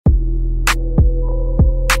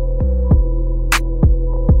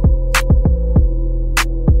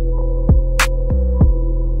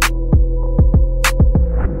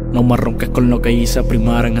me ronques con lo que hice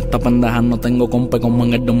primero. En esta pendeja no tengo compe como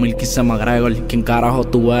en el 2015 McGregor. ¿Quién carajo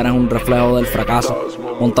tú eres? Un reflejo del fracaso.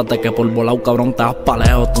 Móntate que por volado cabrón te vas pa'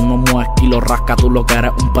 lejos. Tú no mueves kilos, rasca, tú lo que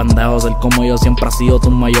eres un pendejo. Ser como yo siempre ha sido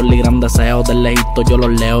tu mayor y gran deseo. Del lejito yo los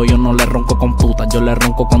leo, yo no le ronco con putas, yo le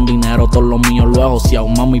ronco con dinero. Todo lo mío luego, si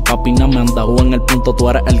aún mami y papi no me han dado. En el punto tú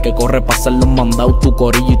eres el que corre pa' hacer los mandados. Tu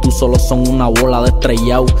corillo y tú solo son una bola de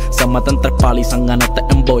estrellao. Se meten tres palis, sanganete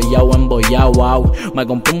embollao, wow. Me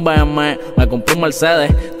compré un BM, me compré un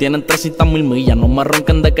Mercedes. Tienen 300.000 millas, no me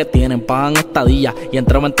ronquen de que tienen. Pagan estadía y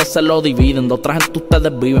entre ventas se lo dividen. De otra gente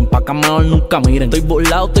ustedes viven, pa' acá mejor nunca miren.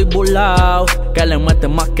 Estoy burlao, que le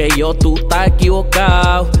meten más que yo, tú estás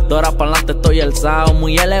equivocado. De ahora para adelante estoy alzado,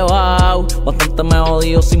 muy elevado. Bastante me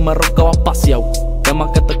odio si me ronca vas paseado.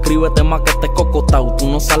 Tema que te escribe, tema que te cocotao. Tú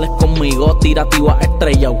no sales conmigo, tírate y vas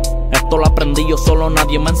estrellado. Esto lo aprendí yo solo,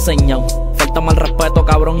 nadie me ha enseñado. Falta mal respeto,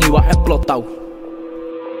 cabrón, y vas explotado.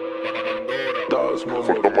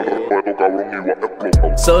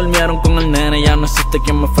 Se durmieron con el nene, ya no existe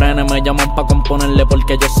quien me frene. Me llaman pa' componerle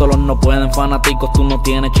porque ellos solos no pueden. Fanáticos tú no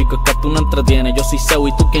tienes, chicos, es que tú no entretienes. Yo soy Seu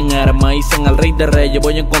y tú quién eres, me dicen el rey de reyes.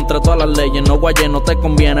 Voy en contra de todas las leyes, no guayé, no te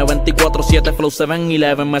conviene. 24/7, flow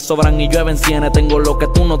 7-11, me sobran y llueven cienes. Tengo lo que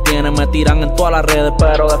tú no tienes, me tiran en todas las redes,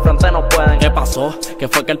 pero de frente no pueden. ¿Qué pasó? Que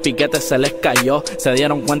fue que el piquete se les cayó. Se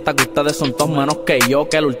dieron cuenta que ustedes son todos menos que yo.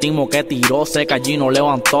 Que el último que tiró se cayó y no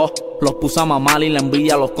levantó. Los puse a mamar y la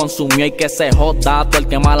envidia los consumió y que se joda. Todo el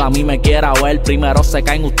que mal a mí me quiera ver, primero se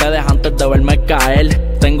caen ustedes antes de verme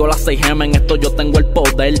caer. Tengo las 6 gemas, en esto yo tengo el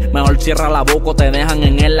poder. Mejor cierra la boca o te dejan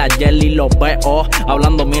en el ayer y los veo.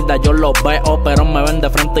 Hablando mierda yo los veo, pero me ven de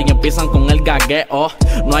frente y empiezan con el gagueo.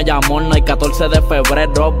 No hay amor, no hay 14 de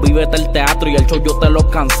febrero. Vívete el teatro y el show yo te lo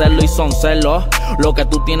cancelo y son celos. Lo que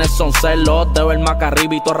tú tienes son celos. De verme acá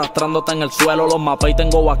arriba y tú arrastrándote en el suelo. Los mapas y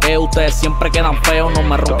tengo vaqueo, ustedes siempre quedan feos. No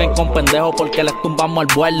me ronquen con pendejos porque les tumbamos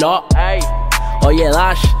el vuelo. Hey. Oye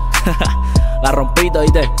Dash, la rompiste,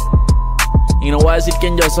 ¿oíste? Y no voy a decir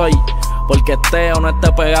quién yo soy, porque esté o no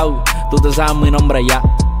esté pegado, tú te sabes mi nombre ya.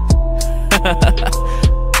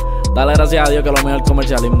 Dale gracias a Dios que lo mío es el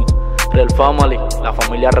comercialismo. Real Family, la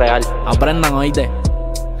familia real. Aprendan, ¿oíste?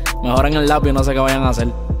 Mejoren el lápiz, no sé qué vayan a hacer.